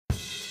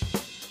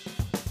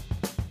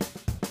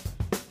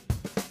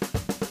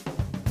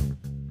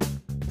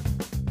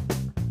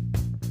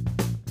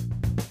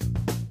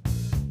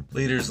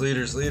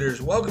Leaders,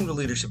 welcome to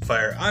Leadership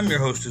Fire. I'm your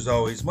host as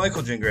always,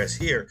 Michael Gingras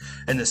here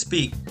in the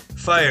Speak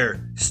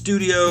Fire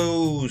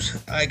Studios.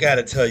 I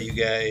gotta tell you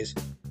guys,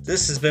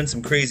 this has been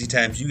some crazy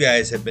times. You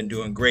guys have been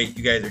doing great.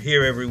 You guys are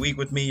here every week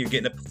with me. You're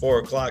getting up at 4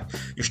 o'clock.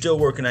 You're still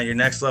working on your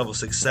next level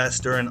success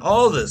during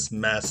all this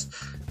mess.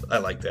 I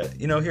like that.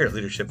 You know, here at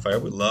Leadership Fire,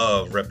 we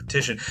love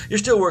repetition. You're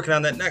still working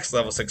on that next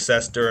level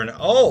success during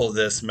all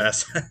this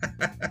mess.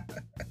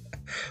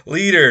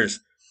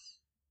 Leaders,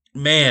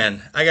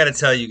 man, I got to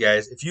tell you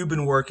guys, if you've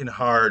been working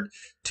hard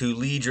to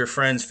lead your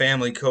friends,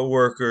 family,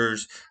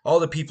 coworkers, all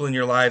the people in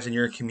your lives and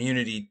your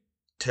community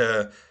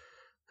to,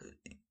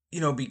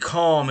 be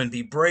calm and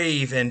be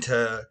brave and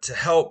to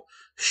help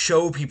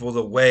show people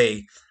the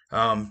way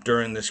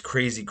during this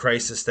crazy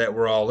crisis that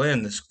we're all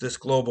in, this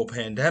global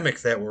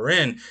pandemic that we're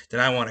in, then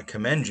I want to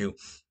commend you.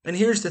 And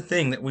here's the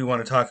thing that we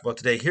want to talk about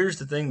today. Here's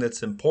the thing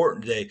that's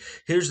important today.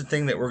 Here's the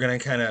thing that we're going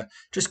to kind of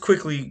just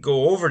quickly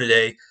go over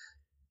today.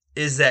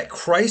 Is that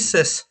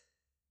crisis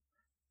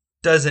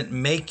doesn't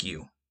make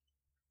you.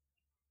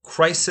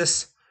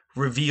 Crisis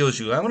reveals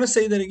you. I want to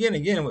say that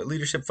again, with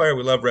Leadership Fire,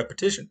 we love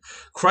repetition.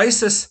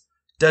 Crisis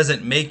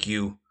doesn't make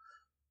you.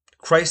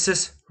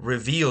 Crisis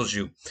reveals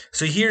you.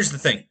 So here's the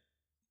thing.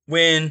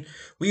 When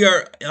we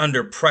are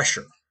under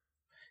pressure,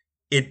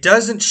 it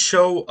doesn't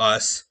show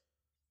us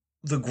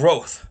the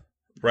growth,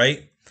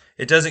 right?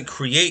 It doesn't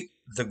create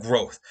the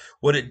growth.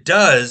 What it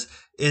does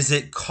is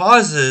it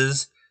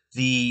causes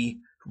the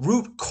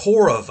root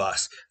core of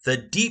us, the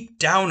deep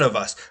down of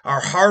us,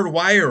 our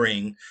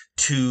hardwiring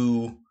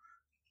to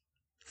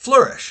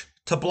flourish,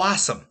 to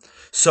blossom.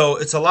 So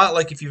it's a lot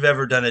like if you've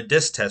ever done a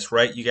DISC test,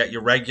 right? You got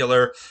your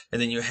regular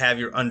and then you have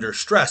your under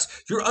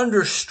stress. Your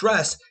under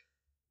stress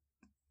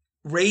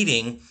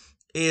rating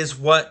is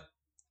what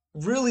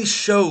really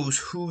shows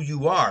who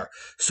you are.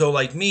 So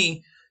like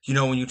me,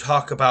 when you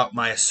talk about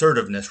my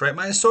assertiveness, right?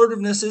 My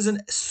assertiveness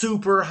isn't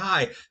super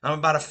high. I'm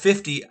about a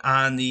 50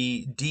 on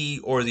the D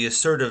or the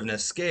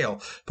assertiveness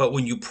scale. But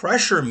when you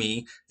pressure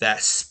me,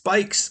 that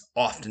spikes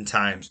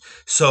oftentimes.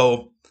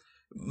 So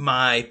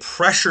my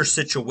pressure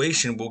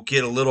situation will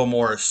get a little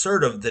more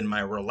assertive than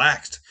my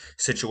relaxed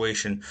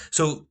situation.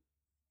 So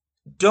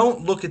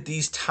don't look at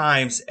these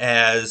times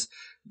as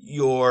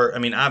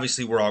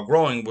obviously we're all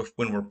growing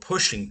when we're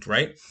pushing,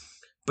 right?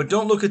 But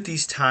don't look at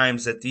these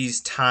times that these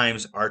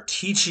times are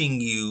teaching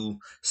you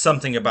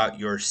something about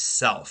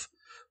yourself.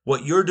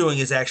 What you're doing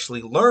is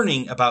actually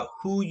learning about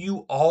who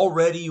you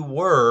already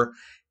were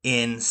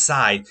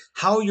inside,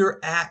 how you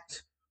are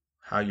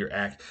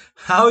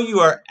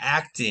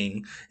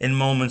acting in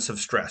moments of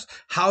stress,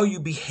 how you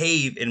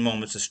behave in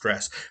moments of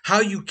stress,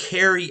 how you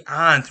carry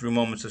on through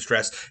moments of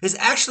stress is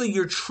actually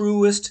your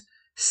truest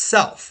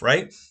self,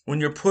 right? When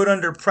you're put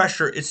under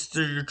pressure, it's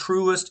your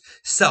truest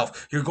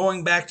self. You're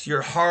going back to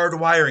your hard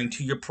wiring,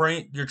 to your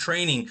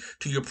training,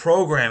 to your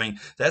programming.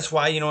 That's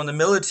why, in the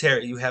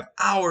military, you have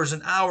hours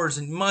and hours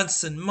and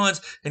months and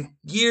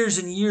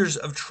years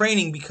of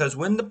training, because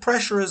when the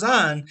pressure is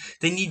on,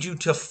 they need you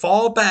to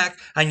fall back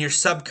on your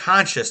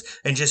subconscious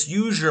and just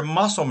use your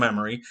muscle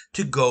memory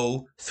to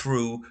go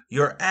through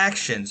your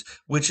actions,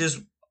 which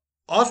is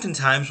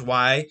oftentimes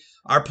why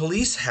our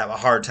police have a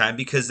hard time,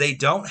 because they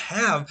don't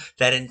have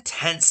that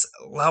intense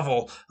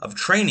level of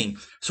training.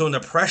 So when the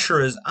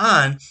pressure is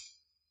on,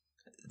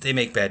 they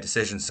make bad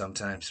decisions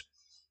sometimes.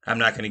 I'm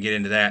not going to get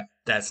into that.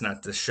 That's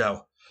not the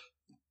show.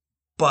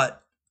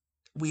 But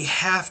we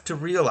have to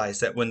realize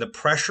that when the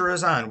pressure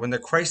is on, when the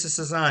crisis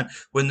is on,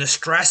 when the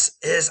stress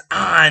is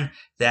on,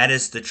 that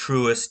is the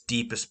truest,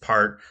 deepest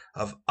part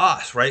of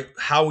us, right?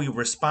 How we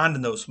respond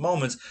in those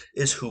moments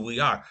is who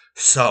we are.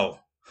 So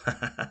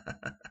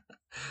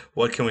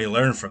what can we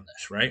learn from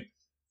this, right?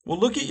 Well,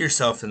 look at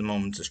yourself in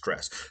moments of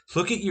stress.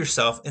 Look at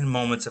yourself in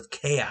moments of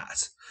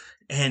chaos.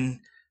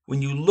 And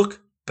when you look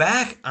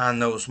back on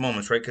those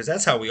moments, right, because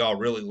that's how we all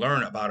really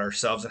learn about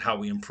ourselves and how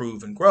we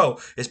improve and grow,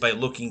 is by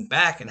looking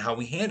back and how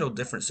we handle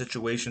different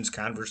situations,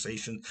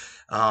 conversations,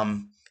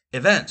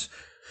 events.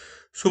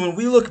 So when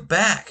we look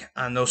back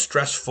on those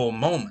stressful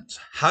moments,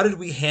 how did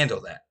we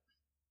handle that?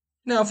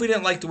 Now, if we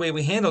didn't like the way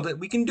we handled it,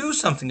 we can do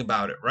something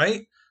about it,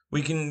 right?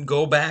 We can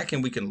go back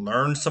and we can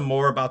learn some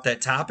more about that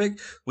topic.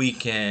 We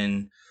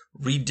can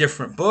read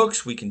different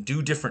books. We can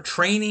do different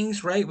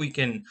trainings, right? We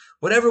can,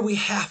 whatever we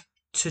have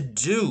to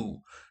do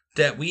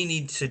that we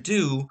need to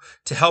do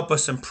to help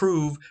us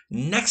improve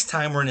next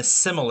time we're in a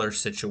similar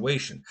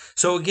situation.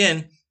 So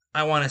again,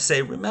 I want to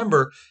say,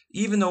 remember,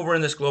 even though we're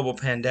in this global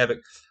pandemic,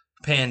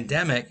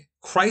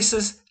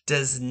 crisis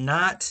does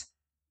not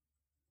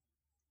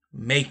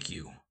make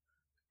you.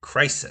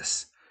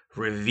 Crisis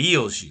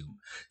reveals you.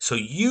 So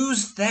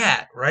use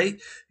that,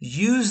 right?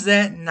 Use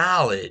that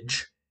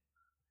knowledge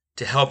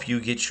to help you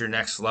get your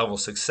next level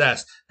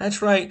success.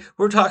 That's right.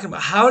 We're talking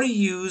about how to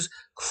use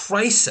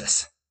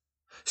crisis,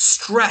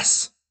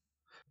 stress,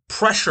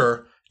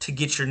 pressure to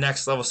get your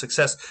next level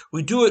success.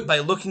 We do it by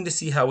looking to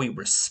see how we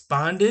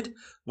responded,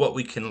 what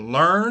we can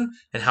learn,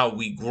 and how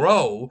we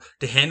grow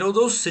to handle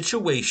those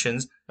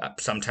situations.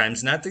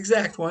 Sometimes not the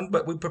exact one,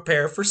 but we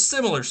prepare for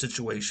similar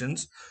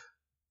situations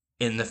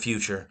in the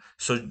future.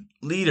 So,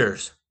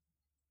 leaders,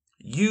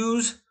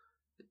 use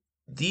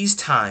these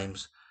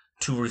times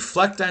to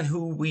reflect on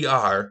who we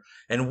are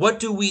and what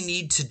do we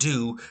need to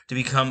do to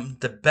become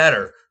the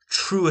better,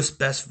 truest,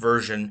 best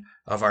version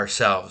of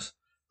ourselves.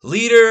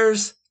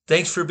 Leaders,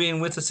 thanks for being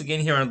with us again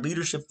here on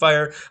Leadership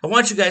Fire. I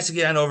want you guys to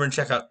get on over and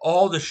check out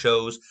all the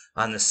shows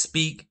on the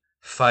Speak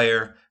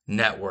Fire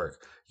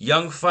Network.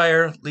 Young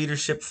Fire,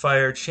 Leadership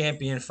Fire,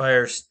 Champion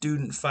Fire,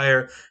 Student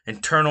Fire,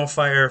 Internal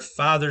Fire,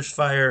 Father's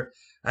Fire.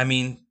 I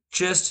mean,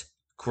 just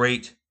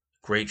great,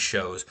 great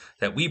shows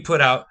that we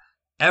put out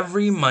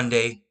every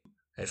Monday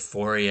at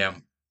 4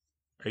 a.m.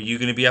 Are you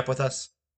going to be up with us?